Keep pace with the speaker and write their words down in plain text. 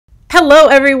Hello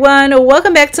everyone,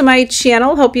 welcome back to my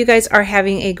channel. Hope you guys are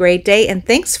having a great day and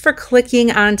thanks for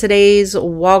clicking on today's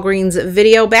Walgreens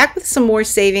video. Back with some more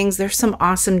savings. There's some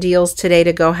awesome deals today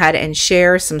to go ahead and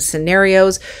share some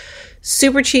scenarios.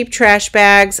 Super cheap trash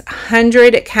bags,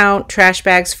 100 count trash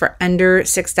bags for under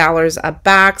 $6 a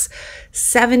box,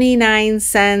 79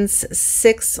 cents,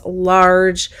 6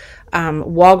 large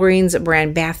Walgreens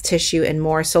brand bath tissue and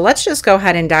more. So let's just go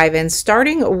ahead and dive in,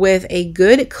 starting with a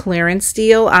good clearance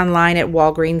deal online at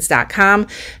walgreens.com.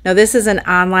 Now this is an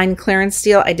online clearance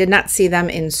deal. I did not see them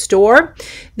in store.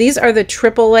 These are the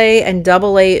AAA and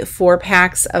AA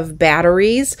 4-packs of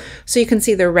batteries. So you can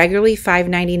see they're regularly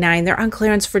 $5.99. They're on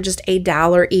clearance for just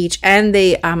 $1 each. And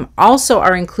they also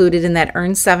are included in that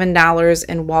earn $7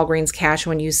 in Walgreens cash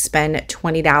when you spend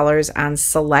 $20 on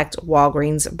select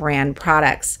Walgreens brand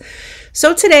products.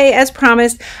 So today, as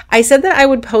promised, I said that I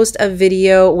would post a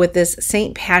video with this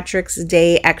St. Patrick's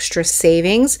Day extra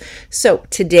savings. So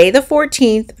today, the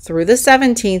 14th through the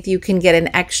 17th, you can get an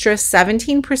extra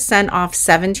 17% off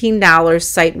 $17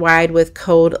 site-wide with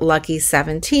code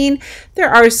LUCKY17. There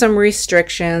are some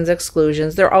restrictions,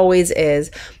 exclusions, there always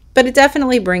is, but it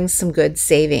definitely brings some good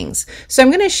savings. So I'm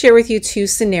going to share with you two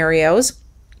scenarios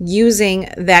using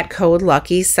that code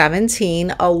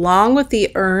LUCKY17 along with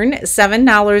the earn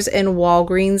 $7 in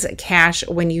Walgreens cash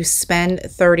when you spend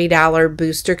 $30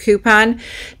 booster coupon.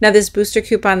 Now this booster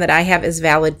coupon that I have is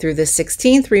valid through the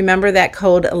 16th. Remember that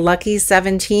code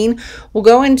LUCKY17 will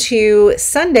go into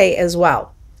Sunday as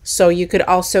well. So you could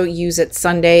also use it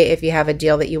Sunday if you have a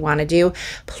deal that you want to do.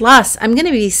 Plus, I'm going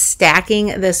to be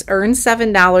stacking this earn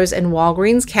 $7 in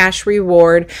Walgreens cash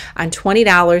reward on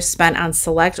 $20 spent on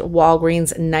select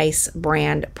Walgreens nice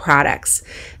brand products.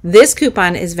 This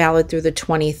coupon is valid through the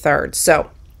 23rd.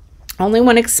 So only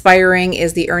one expiring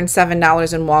is the earn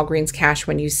 $7 in Walgreens cash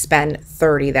when you spend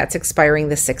 $30. That's expiring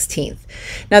the 16th.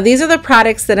 Now these are the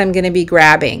products that I'm going to be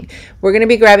grabbing. We're going to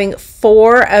be grabbing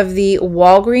 4 of the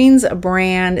Walgreens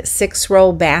brand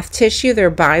 6-roll bath tissue.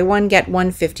 They're buy one, get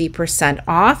one 50%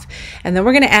 off. And then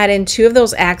we're going to add in 2 of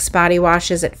those Axe body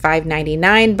washes at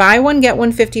 $5.99. Buy one, get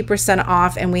one 50%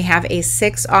 off. And we have a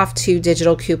 6 off 2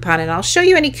 digital coupon. And I'll show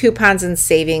you any coupons and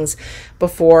savings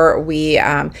before we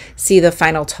see the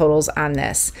final totals on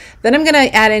this. Then I'm going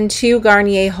to add in 2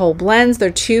 Garnier whole blends.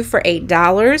 They're 2 for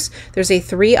 $8. There's a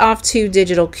 3 off 2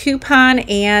 digital coupon,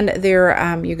 and they're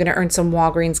you're going to earn some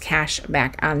Walgreens cash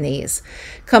back on these.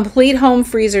 Complete home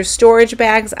freezer storage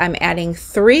bags, I'm adding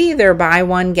 3. They're buy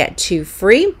one, get 2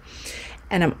 free.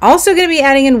 And I'm also going to be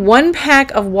adding in 1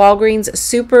 pack of Walgreens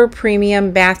Super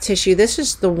Premium Bath Tissue. This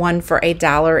is the one for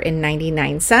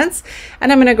 $1.99.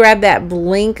 And I'm going to grab that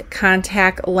Blink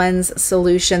Contact Lens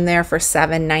Solution there for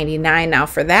 $7.99. Now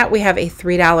for that, we have a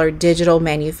 $3 digital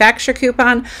manufacturer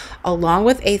coupon along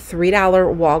with a $3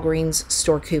 Walgreens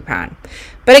store coupon.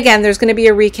 But again, there's going to be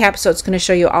a recap, so it's going to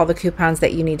show you all the coupons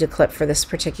that you need to clip for this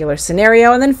particular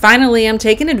scenario. And then finally, I'm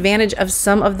taking advantage of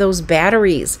some of those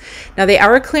batteries. Now, they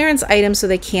are a clearance item, so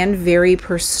they can vary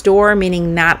per store,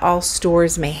 meaning not all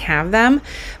stores may have them.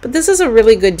 But this is a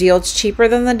really good deal. It's cheaper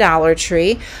than the Dollar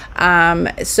Tree.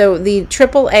 So the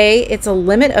AAA, it's a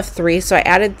limit of 3, so I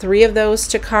added 3 of those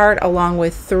to cart along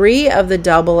with 3 of the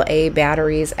AA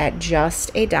batteries at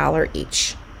just $1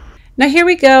 each. Now here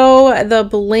we go. The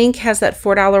Blink has that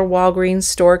 $4 Walgreens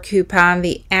store coupon.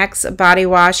 The Axe body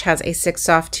wash has a 6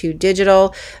 off 2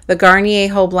 digital. The Garnier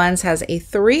whole blends has a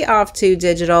 3 off 2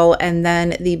 digital. And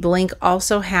then the Blink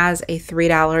also has a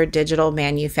 $3 digital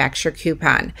manufacturer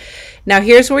coupon. Now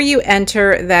here's where you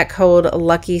enter that code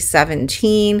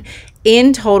LUCKY17.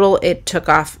 In total, it took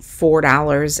off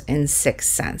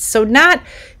 $4.06. So not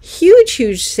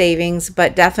huge savings,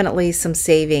 but definitely some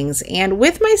savings. And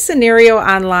with my scenario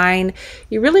online,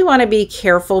 you really want to be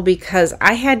careful because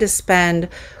I had to spend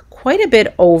quite a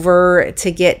bit over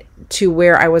to get to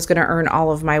where I was going to earn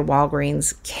all of my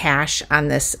Walgreens cash on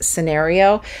this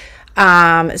scenario.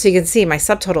 So you can see my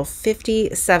subtotal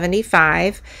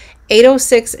 $50.75.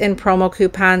 $8.06 in promo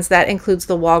coupons. That includes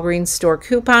the Walgreens store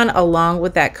coupon along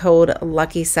with that code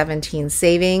LUCKY17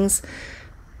 savings.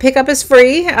 Pickup is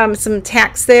free, some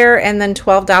tax there, and then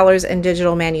 $12 in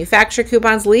digital manufacturer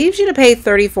coupons leaves you to pay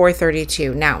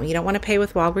 $34.32. Now, you don't want to pay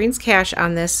with Walgreens cash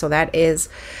on this, so that is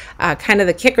kind of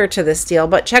the kicker to this deal.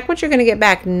 But check what you're going to get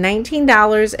back,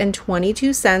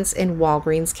 $19.22 in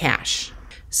Walgreens cash.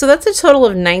 So that's a total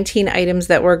of 19 items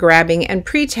that we're grabbing, and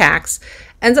pre-tax,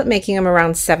 ends up making them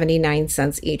around 79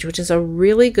 cents each, which is a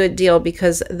really good deal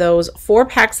because those 4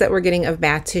 packs that we're getting of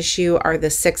bath tissue are the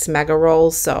 6 mega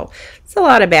rolls. So it's a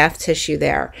lot of bath tissue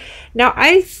there. Now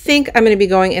I think I'm going to be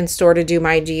going in store to do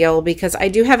my deal because I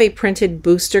do have a printed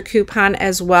booster coupon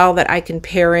as well that I can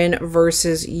pair in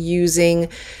versus using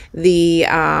the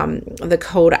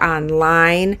code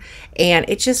online, and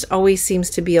it just always seems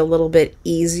to be a little bit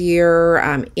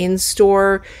easier in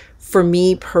store for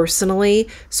me personally.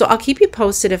 So I'll keep you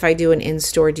posted if I do an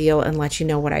in-store deal and let you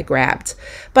know what I grabbed.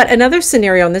 But another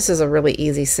scenario, and this is a really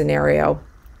easy scenario,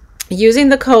 using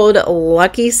the code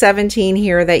LUCKY17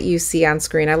 here that you see on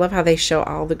screen. I love how they show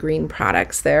all the green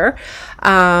products there.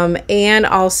 And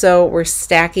also we're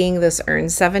stacking this earn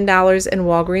 $7 in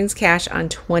Walgreens cash on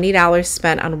 $20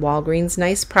 spent on Walgreens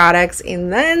nice products,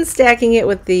 and then stacking it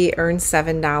with the earn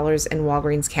 $7 in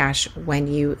Walgreens cash when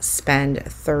you spend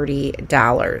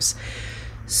 $30.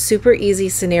 Super easy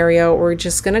scenario. We're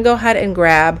just going to go ahead and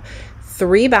grab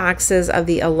 3 boxes of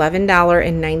the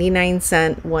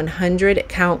 $11.99 100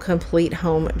 count complete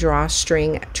home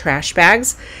drawstring trash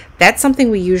bags. That's something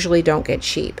we usually don't get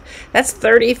cheap. That's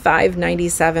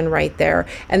 $35.97 right there.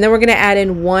 And then we're going to add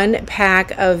in 1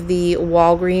 pack of the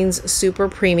Walgreens super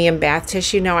premium bath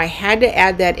tissue. Now I had to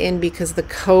add that in because the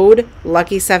code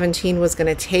LUCKY17 was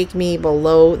going to take me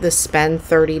below the spend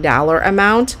 $30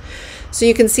 amount. So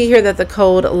you can see here that the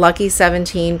code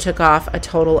LUCKY17 took off a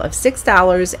total of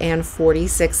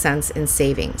 $6.46 in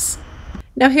savings.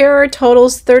 Now here are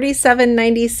totals: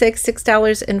 $37.96,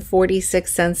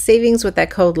 $6.46 savings with that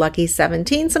code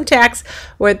LUCKY17. Some tax,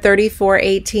 we're at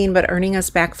 $34.18, but earning us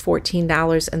back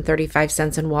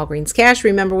 $14.35 in Walgreens cash.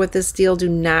 Remember, with this deal, do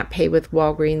not pay with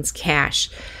Walgreens cash.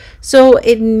 So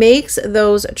it makes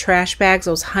those trash bags,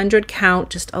 those 100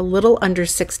 count, just a little under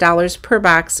 $6 per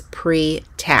box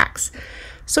pre-tax.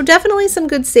 So definitely some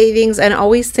good savings, and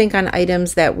always think on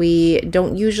items that we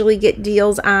don't usually get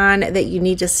deals on that you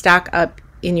need to stock up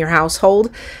in your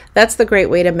household. That's the great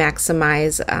way to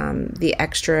maximize the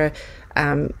extra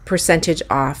percentage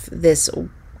off this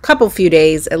few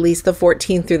days, at least the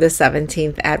 14th through the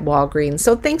 17th at Walgreens.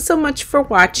 So thanks so much for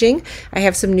watching. I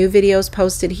have some new videos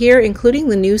posted here, including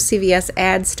the new CVS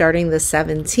ad starting the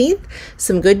 17th.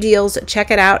 Some good deals. Check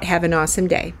it out. Have an awesome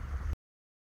day.